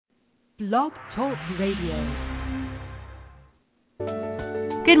Blog Talk Radio.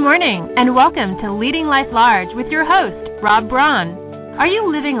 Good morning, and welcome to Leading Life Large with your host, Rob Braun. Are you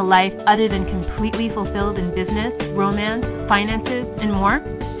living a life other than completely fulfilled in business, romance, finances, and more?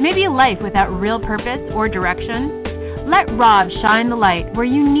 Maybe a life without real purpose or direction? Let Rob shine the light where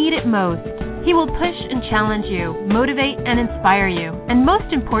you need it most. He will push and challenge you, motivate and inspire you, and most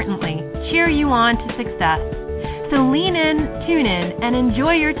importantly, cheer you on to success. So lean in, tune in, and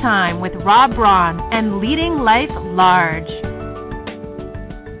enjoy your time with Rob Braun and Leading Life Large.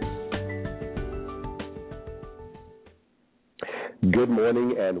 Good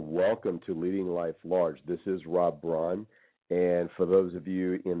morning and welcome to Leading Life Large. This is Rob Braun, and for those of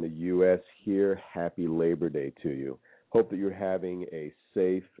you in the U.S. here, happy Labor Day to you. Hope that you're having a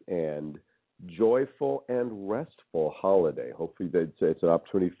safe and joyful and restful holiday. Hopefully it's an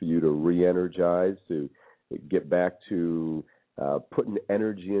opportunity for you to re-energize, to get back to putting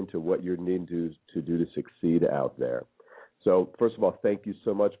energy into what you're needing to do to succeed out there. So first of all, thank you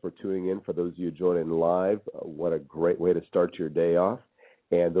so much for tuning in. For those of you joining live, what a great way to start your day off.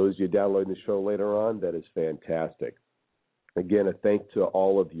 And those of you downloading the show later on, that is fantastic. Again, a thank to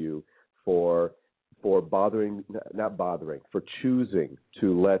all of you for choosing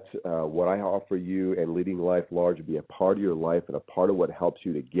to let what I offer you and Leading Life Large be a part of your life and a part of what helps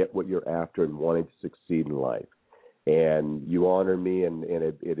you to get what you're after and wanting to succeed in life. And you honor me, and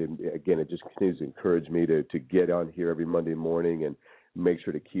it just continues to encourage me to get on here every Monday morning and make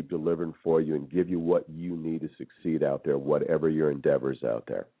sure to keep delivering for you and give you what you need to succeed out there, whatever your endeavors out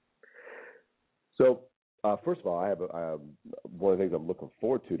there. So, first of all, I have one of the things I'm looking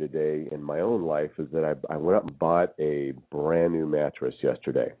forward to today in my own life is that I went out and bought a brand new mattress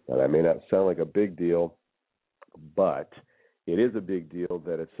yesterday. And that may not sound like a big deal, but it is a big deal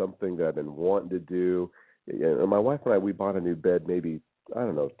that it's something that I've been wanting to do. And my wife and I, we bought a new bed maybe,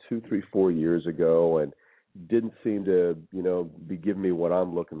 2, 3, 4 years ago, and didn't seem to, be giving me what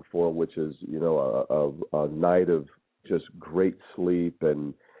I'm looking for, which is, a night of just great sleep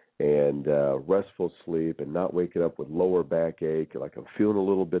and restful sleep and not waking up with lower backache. Like I'm feeling a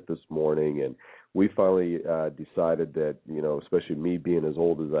little bit this morning. And we finally decided that, especially me being as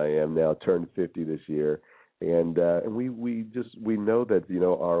old as I am now, turned 50 this year. And we know that,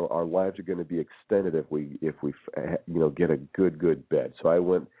 our lives are going to be extended if we get a good bed. So I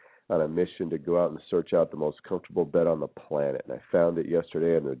went on a mission to go out and search out the most comfortable bed on the planet. And I found it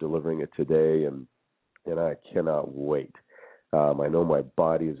yesterday, and they're delivering it today. And I cannot wait. I know my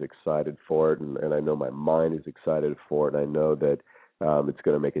body is excited for it, and I know my mind is excited for it, and I know that it's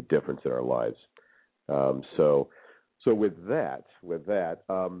going to make a difference in our lives. So with that, what I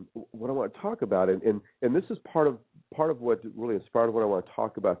want to talk about, and this is part of what really inspired what I want to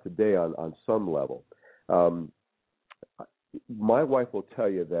talk about today on some level. My wife will tell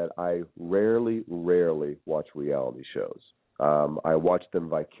you that I rarely watch reality shows. I watch them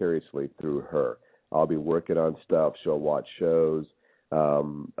vicariously through her. I'll be working on stuff. She'll watch shows.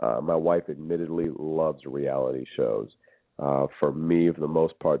 My wife admittedly loves reality shows. For me, for the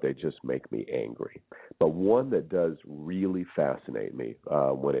most part, they just make me angry. But one that does really fascinate me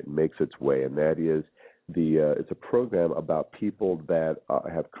when it makes its way, and that is it's a program about people that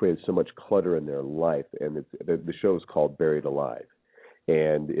have created so much clutter in their life, and the show is called Buried Alive.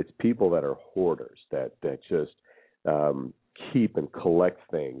 And it's people that are hoarders, that just keep and collect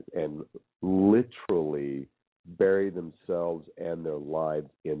things and literally bury themselves and their lives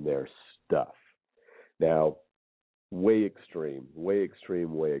in their stuff. Now, way extreme.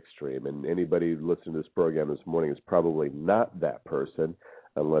 And anybody listening to this program this morning is probably not that person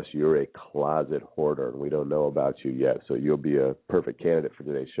unless you're a closet hoarder, and we don't know about you yet, so you'll be a perfect candidate for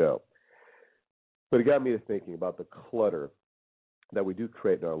today's show. But it got me to thinking about the clutter that we do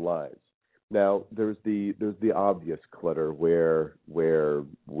create in our lives. Now, there's the obvious clutter where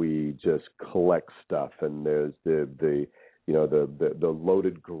we just collect stuff, and there's the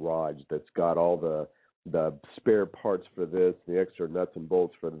loaded garage that's got all the spare parts for this, the extra nuts and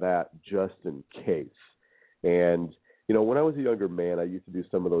bolts for that, just in case. And when I was a younger man, I used to do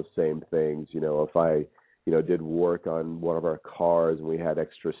some of those same things. If I did work on one of our cars and we had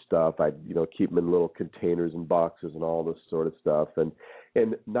extra stuff, I'd keep them in little containers and boxes and all this sort of stuff. And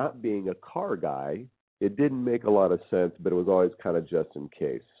not being a car guy, it didn't make a lot of sense, but it was always kind of just in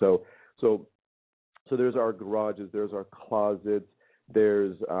case. So there's our garages, there's our closets,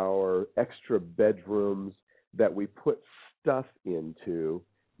 there's our extra bedrooms that we put stuff into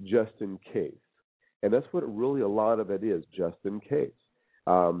just in case. And that's what really a lot of it is, just in case.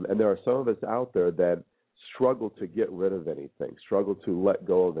 And there are some of us out there that struggle to get rid of anything, struggle to let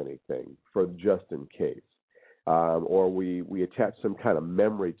go of anything for just in case. or we attach some kind of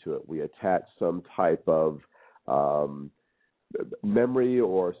memory to it. We attach some type of memory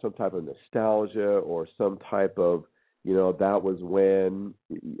or some type of nostalgia or some type of, that was when,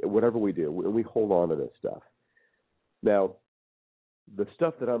 whatever we do, we hold on to this stuff. Now, the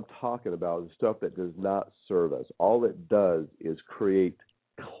stuff that I'm talking about is stuff that does not serve us. All it does is create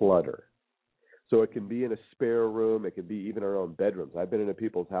clutter. So it can be in a spare room. It can be even our own bedrooms. I've been into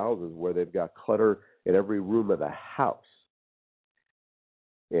people's houses where they've got clutter in every room of the house,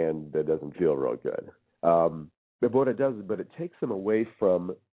 and that doesn't feel real good. But what it does is, it takes them away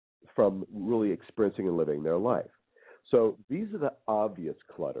from really experiencing and living their life. So these are the obvious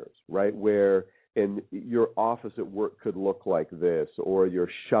clutters, right? Where in your office at work could look like this, or your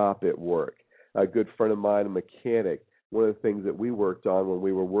shop at work. A good friend of mine, a mechanic, one of the things that we worked on when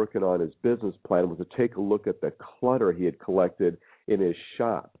we were working on his business plan was to take a look at the clutter he had collected in his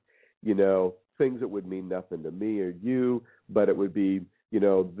shop. Things that would mean nothing to me or you, but it would be,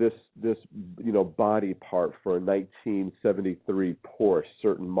 this body part for a 1973 Porsche,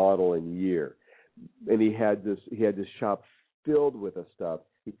 certain model and year. And he had this shop filled with the stuff.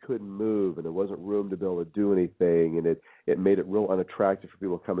 He couldn't move, and there wasn't room to be able to do anything, and it made it real unattractive for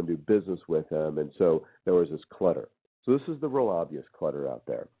people to come and do business with him, and so there was this clutter. So this is the real obvious clutter out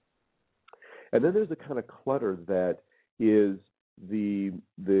there. And then there's the kind of clutter that is the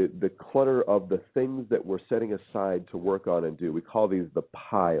clutter of the things that we're setting aside to work on and do. We call these the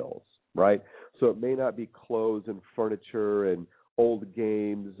piles, right? So it may not be clothes and furniture and old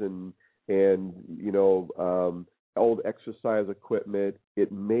games and old exercise equipment.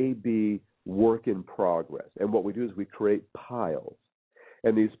 It may be work in progress. And what we do is we create piles.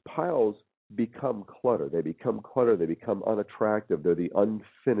 And these piles become clutter. They become clutter. They become unattractive. They're the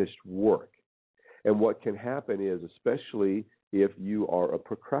unfinished work. And what can happen is, especially if you are a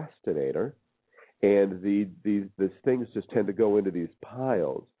procrastinator and these things just tend to go into these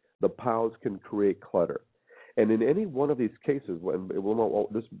piles, the piles can create clutter. And in any one of these cases, we'll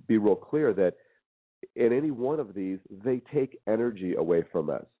just be real clear that in any one of these, they take energy away from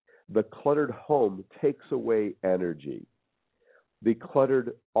us. The cluttered home takes away energy. The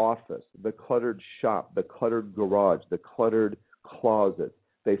cluttered office, the cluttered shop, the cluttered garage, the cluttered closet,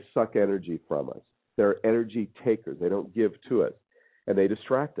 they suck energy from us. They're energy takers. They don't give to us, and they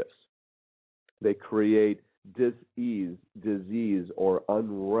distract us. They create disease or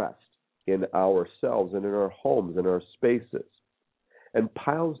unrest in ourselves and in our homes and our spaces. And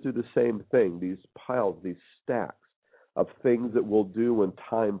piles do the same thing. These piles, these stacks of things that we'll do when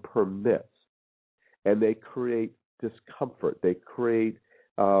time permits, and they create discomfort. They create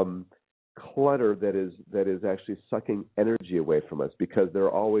clutter that is actually sucking energy away from us, because there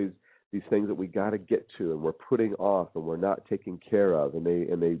are always these things that we got to get to and we're putting off and we're not taking care of, and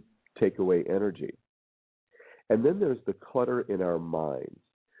they take away energy. And then there's the clutter in our minds,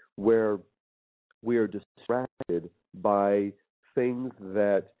 where we are distracted by things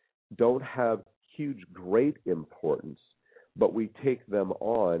that don't have huge, great importance, but we take them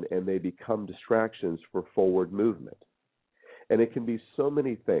on and they become distractions for forward movement. And it can be so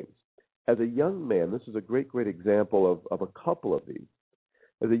many things. As a young man, this is a great example of a couple of these.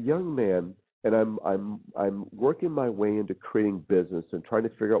 As a young man, and I'm working my way into creating business and trying to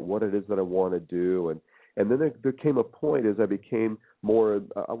figure out what it is that I want to do, and then there came a point as I became more,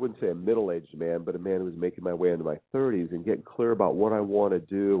 I wouldn't say a middle-aged man, but a man who was making my way into my 30s and getting clear about what I want to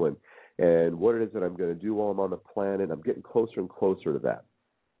do and what it is that I'm going to do while I'm on the planet. I'm getting closer and closer to that.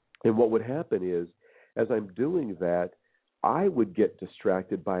 And what would happen is, as I'm doing that, I would get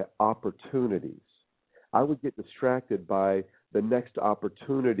distracted by opportunities. I would get distracted by the next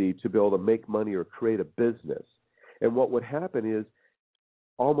opportunity to be able to make money or create a business. And what would happen is,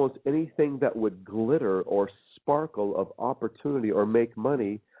 almost anything that would glitter or sparkle of opportunity or make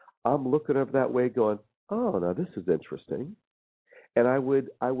money, I'm looking up that way going, oh, now this is interesting. And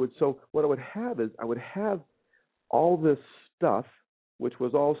so what I would have is, I would have all this stuff, which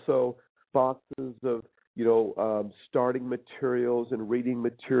was also boxes of, starting materials and reading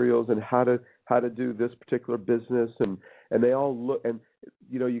materials and how to do this particular business. And they all look, and,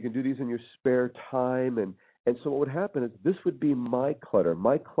 you can do these in your spare time. And so what would happen is, this would be my clutter.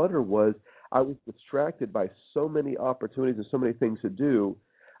 My clutter was, I was distracted by so many opportunities and so many things to do.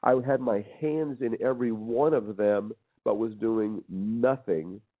 I had my hands in every one of them, but was doing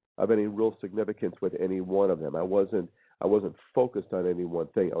nothing of any real significance with any one of them. I wasn't focused on any one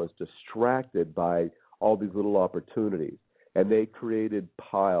thing. I was distracted by all these little opportunities, and they created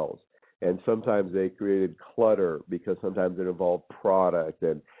piles. And sometimes they created clutter, because sometimes it involved product,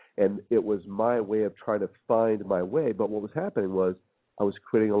 and it was my way of trying to find my way. But what was happening was, I was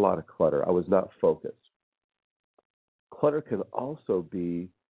creating a lot of clutter. I was not focused. Clutter can also be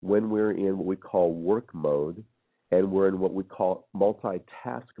when we're in what we call work mode and we're in what we call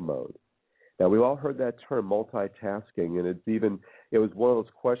multitask mode. Now, we've all heard that term, multitasking, and it was one of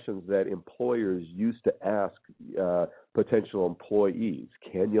those questions that employers used to ask potential employees.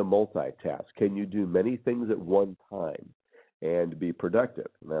 Can you multitask? Can you do many things at one time and be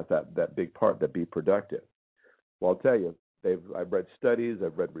productive? And that's that big part, that be productive. Well, I'll tell you, I've read studies,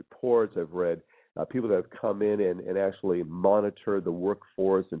 I've read reports, I've read people that have come in and actually monitored the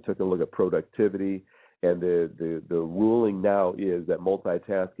workforce and took a look at productivity. And the ruling now is that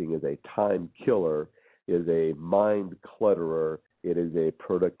multitasking is a time killer, is a mind clutterer, it is a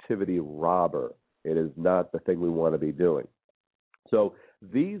productivity robber. It is not the thing we want to be doing. So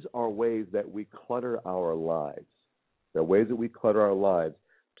these are ways that we clutter our lives. They're ways that we clutter our lives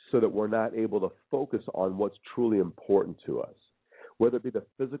so that we're not able to focus on what's truly important to us, whether it be the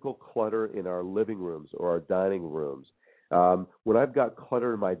physical clutter in our living rooms or our dining rooms. When I've got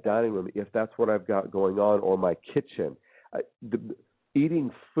clutter in my dining room, if that's what I've got going on, or my kitchen,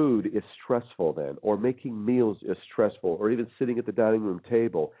 eating food is stressful then, or making meals is stressful, or even sitting at the dining room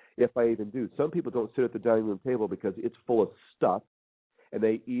table, if I even do. Some people don't sit at the dining room table because it's full of stuff, and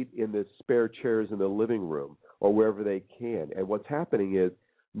they eat in the spare chairs in the living room or wherever they can. And what's happening is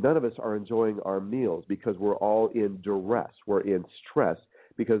none of us are enjoying our meals because we're all in duress. We're in stress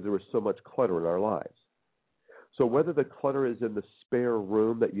because there was so much clutter in our lives. So whether the clutter is in the spare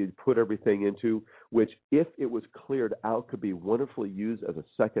room that you put everything into, which if it was cleared out could be wonderfully used as a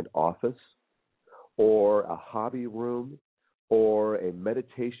second office or a hobby room or a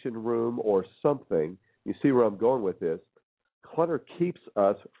meditation room or something, you see where I'm going with this, clutter keeps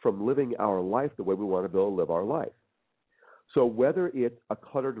us from living our life the way we want to be able to live our life. So whether it's a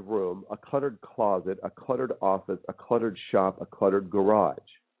cluttered room, a cluttered closet, a cluttered office, a cluttered shop, a cluttered garage,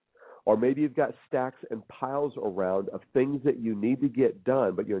 or maybe you've got stacks and piles around of things that you need to get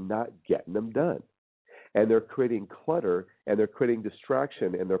done, but you're not getting them done. And they're creating clutter, and they're creating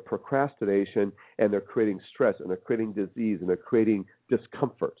distraction, and they're procrastination, and they're creating stress, and they're creating disease, and they're creating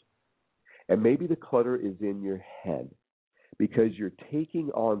discomfort. And maybe the clutter is in your head because you're taking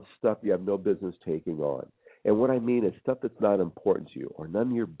on stuff you have no business taking on. And what I mean is stuff that's not important to you or none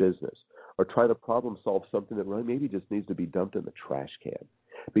of your business, or trying to problem solve something that really maybe just needs to be dumped in the trash can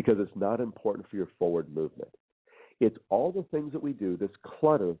because it's not important for your forward movement. It's all the things that we do. This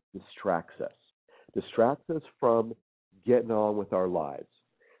clutter distracts us from getting on with our lives.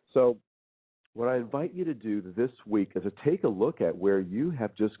 So what I invite you to do this week is to take a look at where you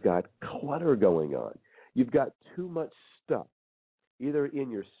have just got clutter going on. You've got too much stuff, either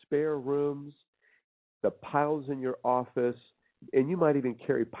in your spare rooms, the piles in your office, and you might even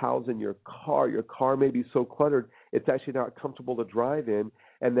carry piles in your car. Your car may be so cluttered, it's actually not comfortable to drive in,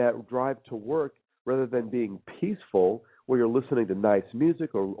 and that drive to work, rather than being peaceful, where you're listening to nice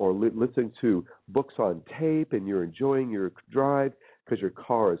music or listening to books on tape and you're enjoying your drive because your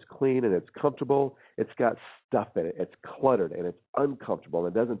car is clean and it's comfortable, it's got stuff in it, it's cluttered, and it's uncomfortable,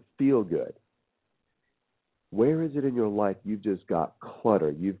 and it doesn't feel good. Where is it in your life you've just got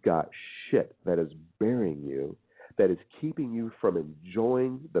clutter? You've got shit that is burying you, that is keeping you from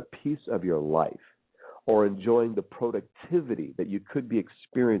enjoying the peace of your life, or enjoying the productivity that you could be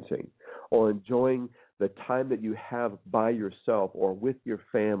experiencing, or enjoying the time that you have by yourself or with your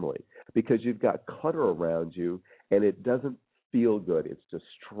family, because you've got clutter around you and it doesn't feel good. It's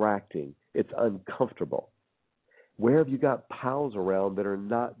distracting. It's uncomfortable. Where have you got piles around that are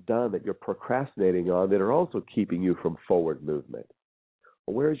not done, that you're procrastinating on, that are also keeping you from forward movement?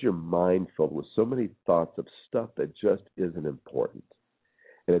 Or where is your mind filled with so many thoughts of stuff that just isn't important?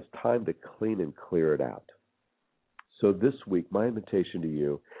 And it's time to clean and clear it out. So this week, my invitation to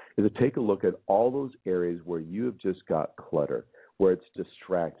you is to take a look at all those areas where you have just got clutter, where it's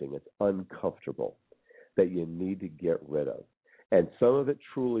distracting, it's uncomfortable, that you need to get rid of. And some of it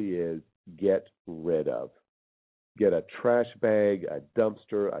truly is get rid of. Get a trash bag, a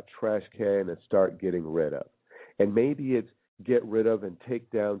dumpster, a trash can, and start getting rid of. And maybe it's get rid of and take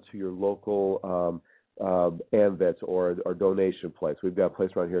down to your local AMVETS or donation place. We've got a place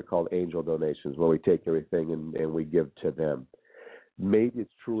around here called Angel Donations where we take everything and we give to them. Maybe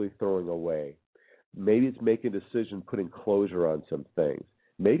it's truly throwing away. Maybe it's making a decision, putting closure on some things.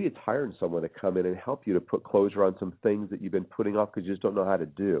 Maybe it's hiring someone to come in and help you to put closure on some things that you've been putting off because you just don't know how to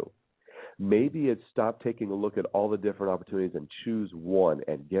do. Maybe it's stop taking a look at all the different opportunities and choose one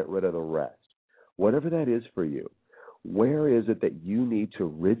and get rid of the rest. Whatever that is for you, where is it that you need to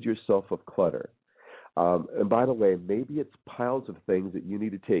rid yourself of clutter? And by the way, maybe it's piles of things that you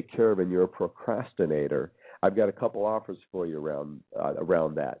need to take care of and you're a procrastinator. I've got a couple offers for you around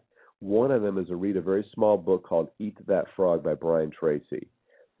that. One of them is to read a very small book called Eat That Frog by Brian Tracy.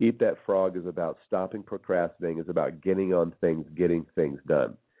 Eat That Frog is about stopping procrastinating. It's about getting on things, getting things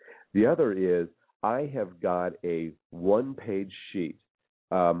done. The other is I have got a one-page sheet,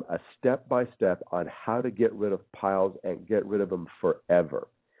 a step-by-step on how to get rid of piles and get rid of them forever.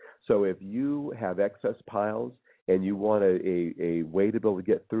 So if you have excess piles and you want a way to be able to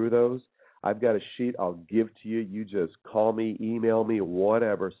get through those, I've got a sheet I'll give to you. You just call me, email me,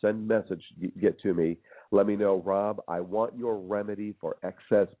 whatever, send a message, get to me. Let me know, Rob, I want your remedy for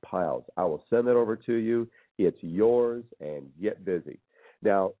excess piles. I will send that over to you. It's yours, and get busy.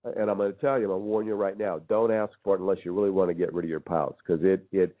 Now, and I'm going to tell you, I'm going to warn you right now, don't ask for it unless you really want to get rid of your piles, because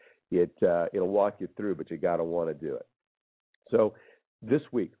it'll walk you through, but you got to want to do it. So this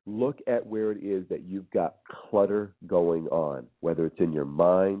week, look at where it is that you've got clutter going on, whether it's in your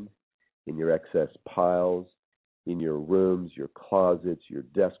mind, in your excess piles, in your rooms, your closets, your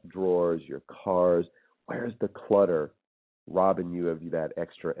desk drawers, your cars. Where's the clutter robbing you of that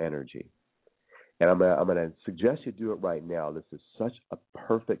extra energy? And I'm going to suggest you do it right now. This is such a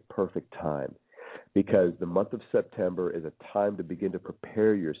perfect time, because the month of September is a time to begin to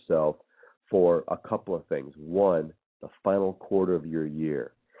prepare yourself for a couple of things. One, the final quarter of your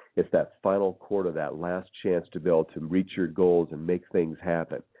year. It's that final quarter, that last chance to be able to reach your goals and make things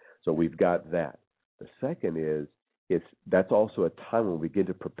happen. So we've got that. The second is that's also a time when we begin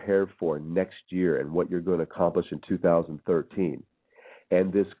to prepare for next year and what you're going to accomplish in 2013.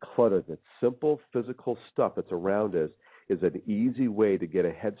 And this clutter, that simple physical stuff that's around us, is an easy way to get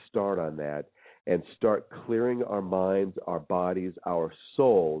a head start on that and start clearing our minds, our bodies, our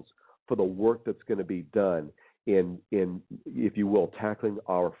souls for the work that's going to be done in, if you will, tackling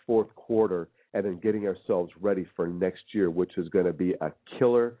our fourth quarter and then getting ourselves ready for next year, which is going to be a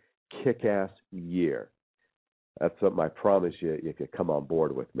killer, kick-ass year. That's something I promise you if you come on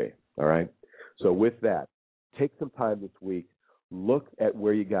board with me, all right? So with that, take some time this week. Look at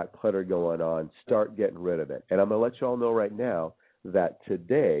where you got clutter going on. Start getting rid of it. And I'm going to let you all know right now that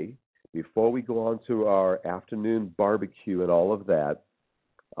today, before we go on to our afternoon barbecue and all of that,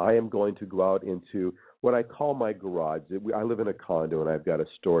 I am going to go out into what I call my garage. I live in a condo, and I've got a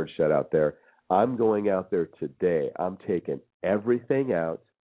storage shed out there. I'm going out there today. I'm taking everything out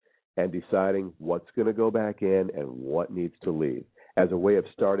and deciding what's going to go back in and what needs to leave as a way of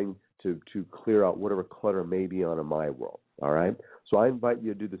starting to clear out whatever clutter may be on in my world, all right? So I invite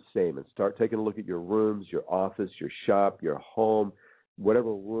you to do the same and start taking a look at your rooms, your office, your shop, your home,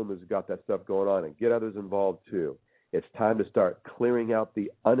 whatever room has got that stuff going on, and get others involved too. It's time to start clearing out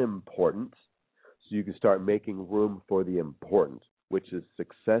the unimportant so you can start making room for the important, which is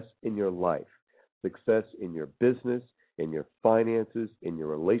success in your life, success in your business, in your finances, in your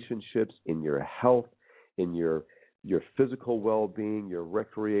relationships, in your health, in your physical well-being, your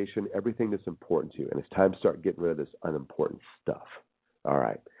recreation, everything that's important to you. And it's time to start getting rid of this unimportant stuff. All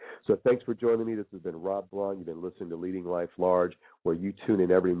right. So thanks for joining me. This has been Rob Braun. You've been listening to Leading Life Large, where you tune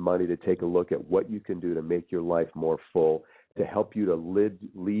in every Monday to take a look at what you can do to make your life more full, to help you to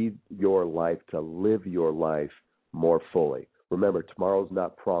lead your life, to live your life more fully. Remember, tomorrow's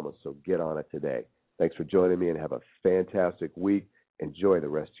not promised, so get on it today. Thanks for joining me, and have a fantastic week. Enjoy the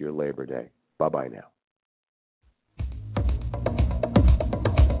rest of your Labor Day. Bye-bye now.